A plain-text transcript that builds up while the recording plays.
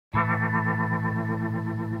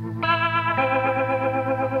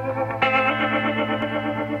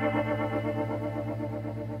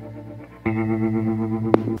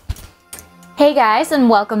Hey guys, and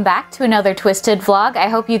welcome back to another Twisted vlog. I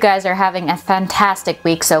hope you guys are having a fantastic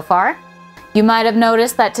week so far. You might have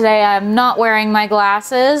noticed that today I'm not wearing my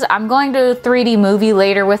glasses. I'm going to a 3D movie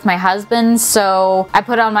later with my husband, so I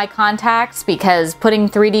put on my contacts because putting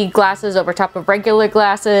 3D glasses over top of regular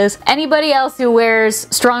glasses, anybody else who wears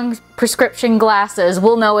strong prescription glasses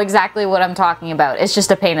will know exactly what I'm talking about. It's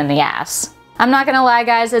just a pain in the ass. I'm not gonna lie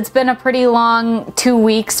guys, it's been a pretty long 2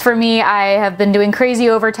 weeks for me. I have been doing crazy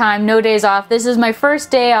overtime, no days off. This is my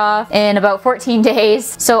first day off in about 14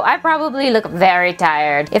 days, so I probably look very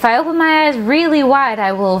tired. If I open my eyes really wide,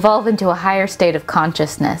 I will evolve into a higher state of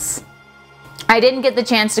consciousness. I didn't get the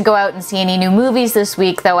chance to go out and see any new movies this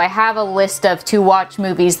week, though I have a list of to-watch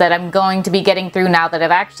movies that I'm going to be getting through now that I've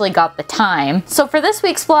actually got the time. So for this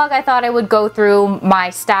week's vlog, I thought I would go through my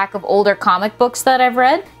stack of older comic books that I've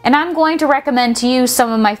read, and I'm going to recommend to you some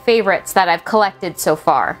of my favorites that I've collected so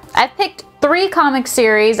far. I've picked 3 comic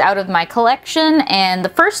series out of my collection, and the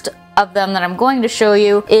first of them that I'm going to show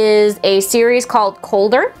you is a series called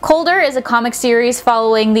Colder. Colder is a comic series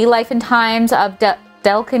following the life and times of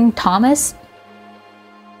Declan Thomas.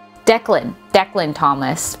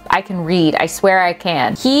 I can read, I swear I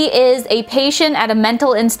can. He is a patient at a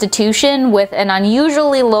mental institution with an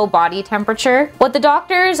unusually low body temperature. What the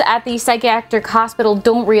doctors at the psychiatric hospital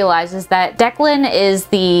don't realize is that Declan is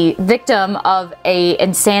the victim of an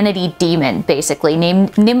insanity demon, basically,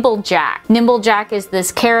 named Nimble Jack. Nimble Jack is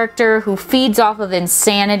this character who feeds off of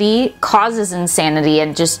insanity, causes insanity,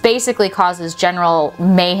 and just basically causes general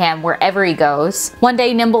mayhem wherever he goes. One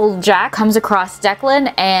day, Nimble Jack comes across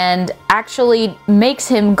Declan and actually makes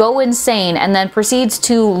him go insane and then proceeds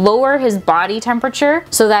to lower his body temperature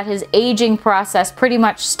so that his aging process pretty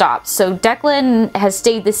much stops. So Declan has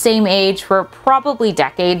stayed the same age for probably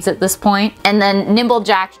decades at this point, and then Nimble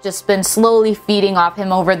Jack's just been slowly feeding off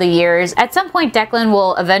him over the years. At some point Declan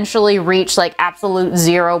will eventually reach like absolute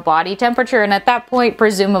 0 body temperature, and at that point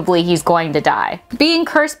presumably he's going to die. Being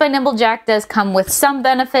cursed by Nimble Jack does come with some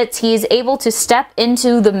benefits. He is able to step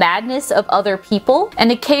into the madness of other people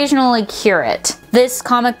and occasionally cure it. This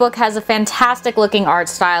comic book has a fantastic looking art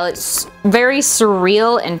style. It's very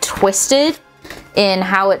surreal and twisted in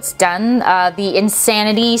how it's done. The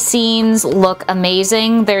insanity scenes look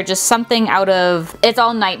amazing. They're just something out of, it's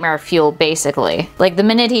all nightmare fuel basically. Like the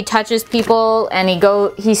minute he touches people and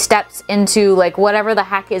he steps into like whatever the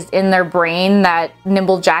heck is in their brain that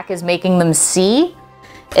Nimble Jack is making them see.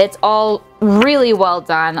 It's all really well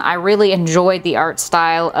done. I really enjoyed the art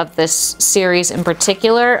style of this series in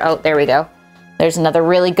particular. Oh, there we go. There's another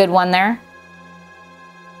really good one there.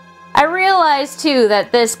 I realized too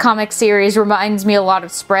that this comic series reminds me a lot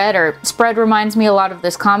of Spread, or Spread reminds me a lot of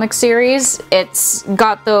this comic series. It's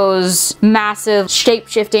got those massive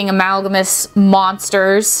shape-shifting amalgamous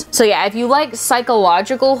monsters. So yeah, if you like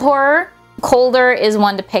psychological horror, Colder is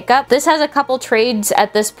one to pick up. This has a couple trades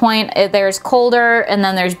at this point. There's Colder and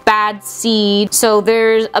then there's Bad Seed. So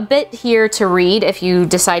there's a bit here to read if you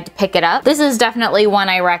decide to pick it up. This is definitely one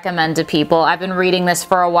I recommend to people. I've been reading this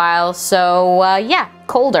for a while, so yeah,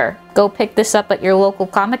 Colder. Go pick this up at your local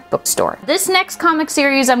comic book store. This next comic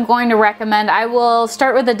series I'm going to recommend, I will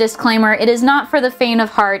start with a disclaimer. It is not for the faint of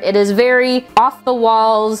heart. It is very off the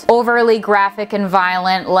walls, overly graphic and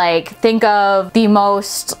violent. Like, think of the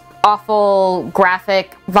most awful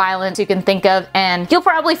graphic violence you can think of, and you'll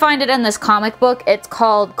probably find it in this comic book. It's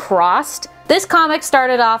called Crossed. This comic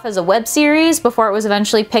started off as a web series before it was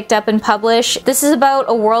eventually picked up and published. This is about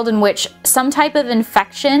a world in which some type of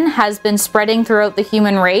infection has been spreading throughout the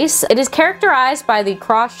human race. It is characterized by the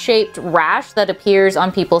cross-shaped rash that appears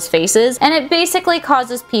on people's faces, and it basically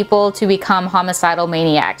causes people to become homicidal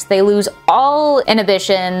maniacs. They lose all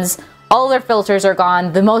inhibitions, all their filters are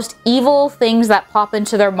gone. The most evil things that pop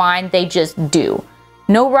into their mind, they just do.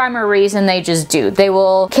 No rhyme or reason, they just do. They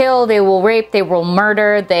will kill, they will rape, they will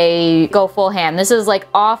murder, they go full ham. This is like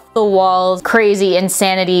off the walls, crazy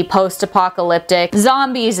insanity, post-apocalyptic.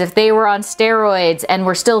 Zombies, if they were on steroids and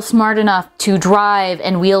were still smart enough to drive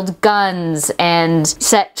and wield guns and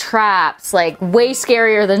set traps, like way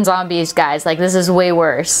scarier than zombies, guys. Like, this is way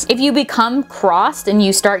worse. If you become crossed and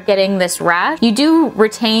you start getting this rash, you do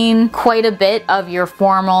retain quite a bit of your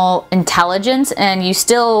formal intelligence, and you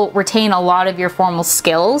still retain a lot of your formal skills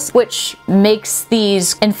skills, which makes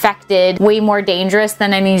these infected way more dangerous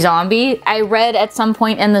than any zombie. I read at some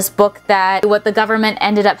point in this book that what the government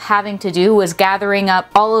ended up having to do was gathering up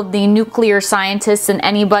all of the nuclear scientists and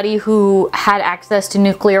anybody who had access to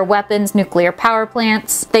nuclear weapons, nuclear power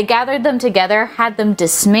plants. They gathered them together, had them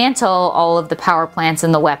dismantle all of the power plants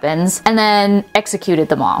and the weapons, and then executed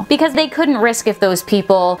them all. Because they couldn't risk if those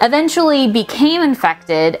people eventually became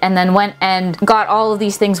infected and then went and got all of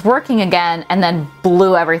these things working again and then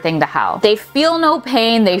blew everything to hell. They feel no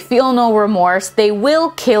pain, they feel no remorse, they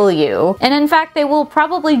will kill you, and in fact they will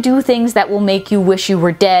probably do things that will make you wish you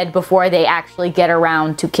were dead before they actually get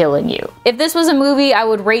around to killing you. If this was a movie, I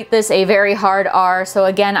would rate this a very hard R, so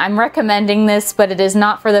again, I'm recommending this, but it is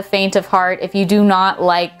not for the faint of heart. If you do not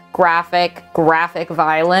like graphic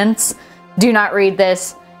violence, do not read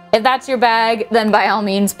this. If that's your bag, then by all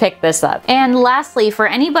means pick this up. And lastly, for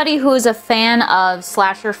anybody who is a fan of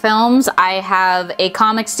slasher films, I have a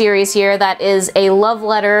comic series here that is a love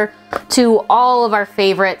letter to all of our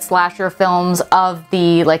favorite slasher films of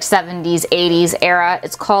the like 70s, 80s era.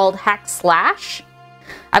 It's called Hack Slash.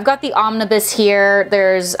 I've got the omnibus here.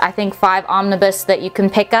 There's, I think, 5 omnibus that you can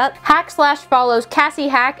pick up. Hack Slash follows Cassie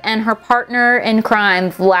Hack and her partner in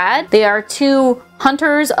crime, Vlad. They are 2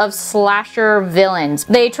 hunters of slasher villains.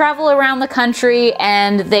 They travel around the country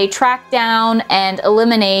and they track down and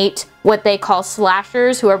eliminate what they call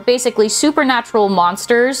slashers, who are basically supernatural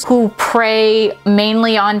monsters who prey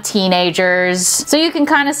mainly on teenagers. So you can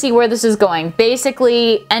kind of see where this is going.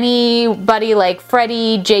 Basically, anybody like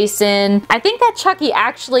Freddy, Jason. I think that Chucky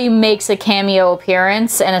actually makes a cameo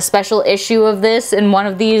appearance in a special issue of this in one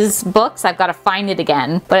of these books. I've got to find it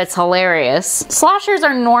again, but it's hilarious. Slashers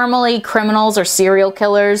are normally criminals or serial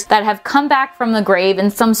killers that have come back from the grave in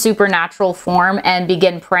some supernatural form and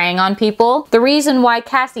begin preying on people. The reason why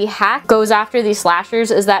Cassie Hack goes after these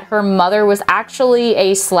slashers is that her mother was actually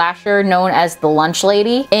a slasher known as the Lunch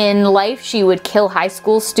Lady. In life, she would kill high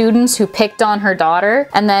school students who picked on her daughter,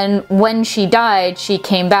 and then when she died, she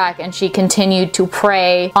came back and she continued to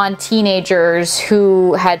prey on teenagers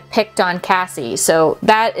who had picked on Cassie. So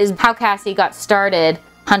that is how Cassie got started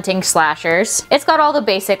hunting slashers. It's got all the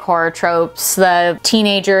basic horror tropes, the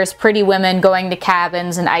teenagers, pretty women going to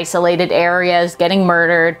cabins in isolated areas, getting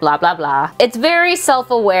murdered, blah blah blah. It's very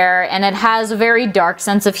self-aware and it has a very dark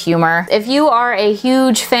sense of humor. If you are a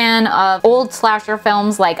huge fan of old slasher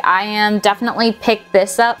films like I am, definitely pick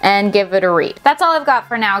this up and give it a read. That's all I've got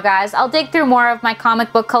for now, guys. I'll dig through more of my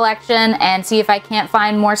comic book collection and see if I can't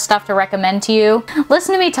find more stuff to recommend to you.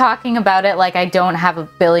 Listen to me talking about it like I don't have a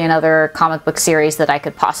billion other comic book series that I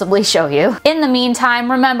could possibly show you. In the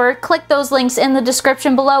meantime, remember, click those links in the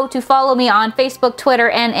description below to follow me on Facebook,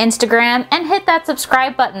 Twitter, and Instagram, and hit that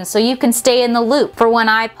subscribe button so you can stay in the loop for when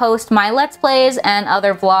I post my Let's Plays and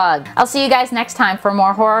other vlogs. I'll see you guys next time for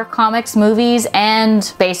more horror, comics, movies,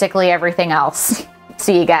 and basically everything else.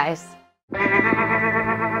 See you guys.